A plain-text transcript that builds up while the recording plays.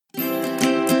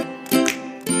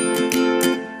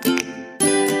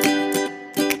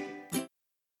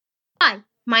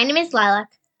My name is Lilac,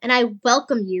 and I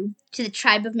welcome you to the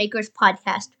Tribe of Makers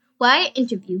podcast, where I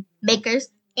interview makers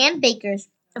and bakers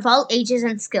of all ages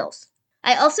and skills.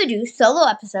 I also do solo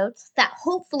episodes that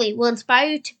hopefully will inspire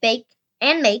you to bake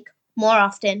and make more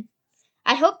often.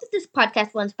 I hope that this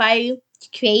podcast will inspire you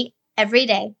to create every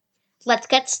day. Let's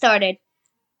get started.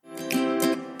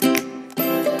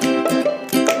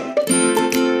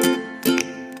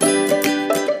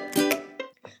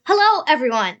 Hello,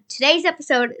 everyone. Today's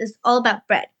episode is all about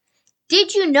bread.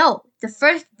 Did you know the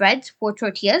first breads were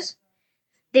tortillas?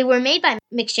 They were made by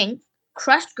mixing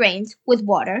crushed grains with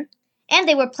water, and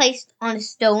they were placed on a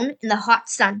stone in the hot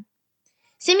sun.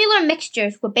 Similar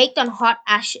mixtures were baked on hot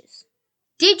ashes.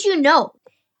 Did you know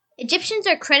Egyptians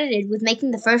are credited with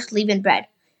making the first leavened bread?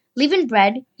 Leavened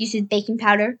bread uses baking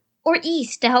powder or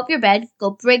yeast to help your bread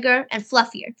go bigger and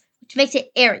fluffier, which makes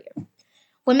it airier.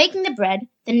 When making the bread,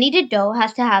 the kneaded dough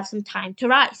has to have some time to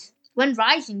rise. When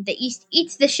rising, the yeast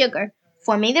eats the sugar,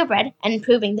 forming the bread and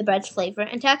improving the bread's flavor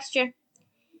and texture.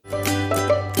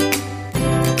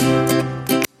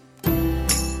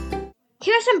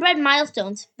 Here are some bread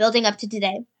milestones building up to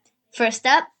today. First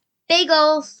up,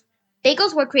 bagels.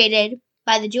 Bagels were created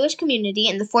by the Jewish community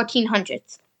in the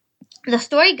 1400s. The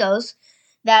story goes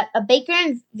that a baker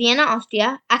in Vienna,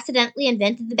 Austria, accidentally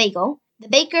invented the bagel. The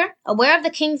baker, aware of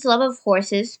the king's love of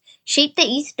horses, shaped the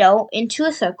yeast dough into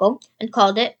a circle and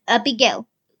called it a bagel,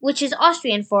 which is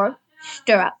Austrian for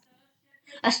stirrup.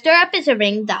 A stirrup is a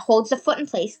ring that holds the foot in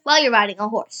place while you're riding a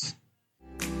horse.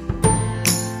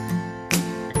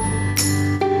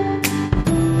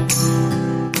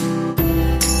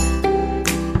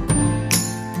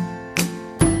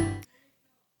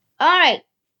 Alright,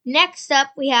 next up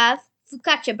we have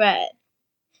focaccia bread.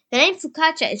 The name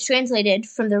focaccia is translated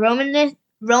from the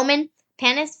Roman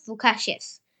panis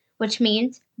focaccius, which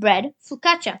means bread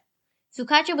focaccia.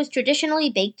 Focaccia was traditionally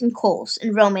baked in coals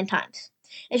in Roman times.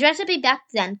 Its recipe back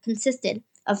then consisted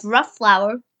of rough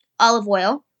flour, olive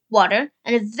oil, water,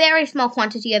 and a very small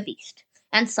quantity of yeast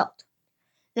and salt.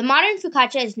 The modern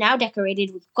focaccia is now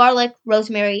decorated with garlic,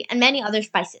 rosemary, and many other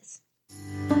spices.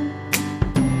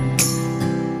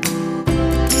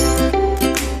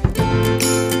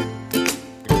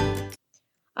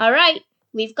 Alright,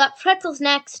 we've got pretzels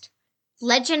next.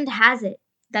 Legend has it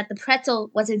that the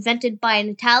pretzel was invented by an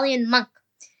Italian monk.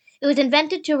 It was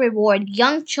invented to reward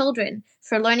young children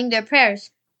for learning their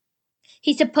prayers.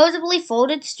 He supposedly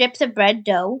folded strips of bread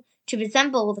dough to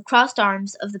resemble the crossed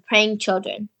arms of the praying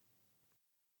children.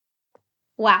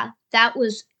 Wow, that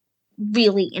was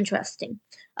really interesting.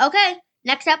 Okay,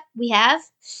 next up we have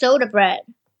soda bread.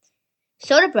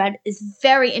 Soda bread is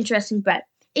very interesting bread.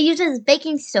 It uses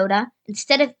baking soda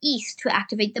instead of yeast to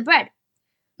activate the bread.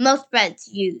 Most breads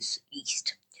use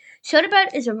yeast. Soda bread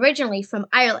is originally from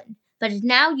Ireland, but is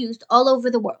now used all over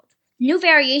the world. New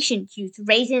variations use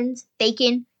raisins,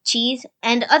 bacon, cheese,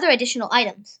 and other additional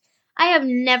items. I have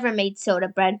never made soda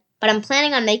bread, but I'm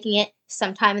planning on making it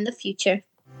sometime in the future.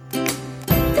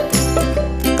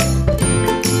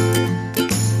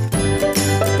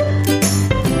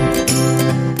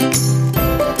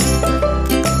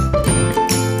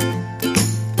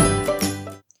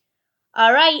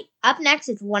 Alright, up next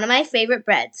is one of my favorite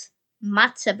breads,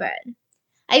 matzah bread.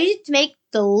 I used to make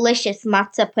delicious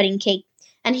matzah pudding cake,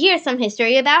 and here's some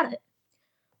history about it.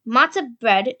 Matzah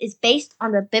bread is based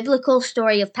on the biblical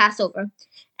story of Passover,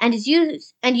 and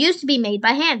used to be made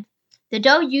by hand. The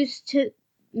dough used to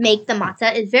make the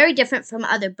matzah is very different from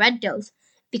other bread doughs,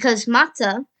 because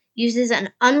matzah uses an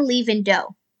unleavened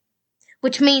dough,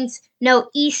 which means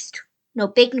no yeast, no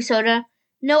baking soda,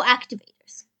 no activators.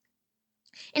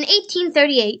 In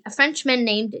 1838, a Frenchman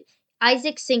named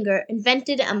Isaac Singer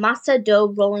invented a matzah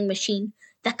dough rolling machine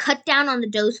that cut down on the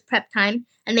dough's prep time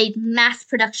and made mass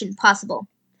production possible.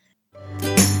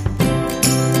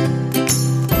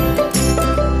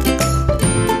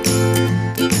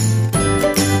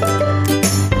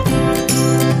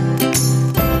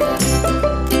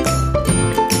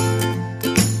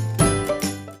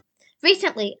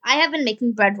 Recently, I have been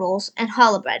making bread rolls and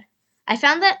challah bread. I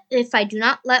found that if I do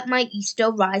not let my yeast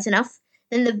dough rise enough,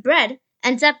 then the bread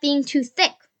ends up being too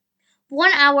thick.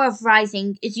 1 hour of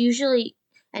rising is usually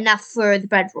enough for the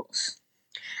bread rolls.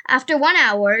 After 1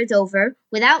 hour is over,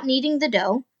 without kneading the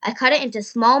dough, I cut it into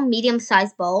small,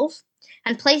 medium-sized balls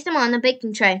and place them on a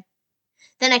baking tray.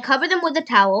 Then I cover them with a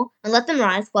towel and let them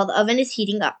rise while the oven is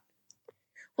heating up.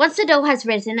 Once the dough has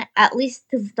risen at least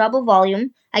to double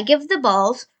volume, I give the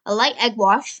balls a light egg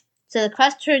wash so the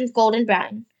crust turns golden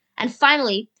brown. And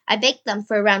finally, I bake them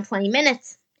for around 20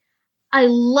 minutes. I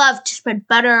love to spread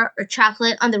butter or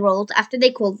chocolate on the rolls after they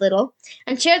cool a little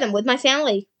and share them with my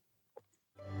family.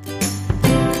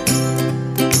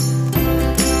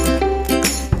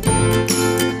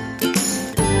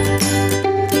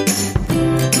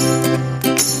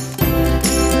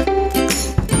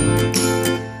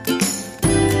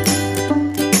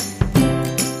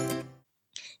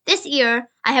 here,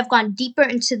 I have gone deeper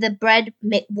into the bread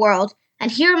world, and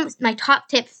here are my top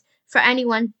tips for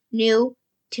anyone new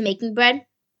to making bread.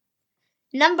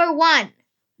 Number 1,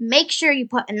 make sure you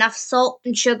put enough salt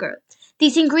and sugar.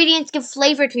 These ingredients give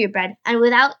flavor to your bread, and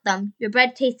without them, your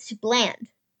bread tastes bland.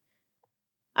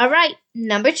 Alright,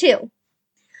 number 2.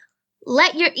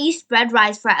 Let your yeast bread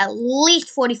rise for at least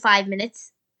 45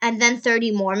 minutes, and then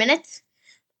 30 more minutes,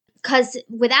 because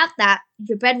without that,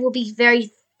 your bread will be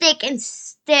very thick and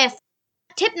stiff.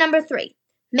 Tip number 3,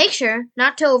 make sure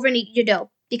not to overknead your dough,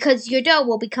 because your dough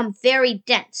will become very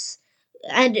dense,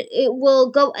 and it will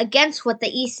go against what the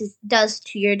yeast does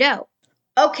to your dough.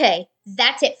 Okay,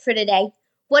 that's it for today.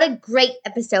 What a great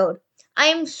episode. I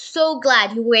am so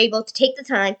glad you were able to take the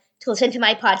time to listen to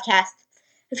my podcast.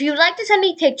 If you would like to send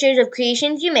me pictures of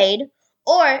creations you made,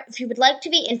 or if you would like to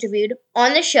be interviewed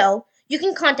on the show, you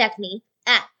can contact me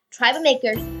at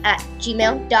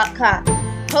tribeofmakers@gmail.com.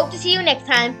 Hope to see you next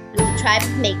time with the Tribe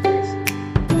of Makers.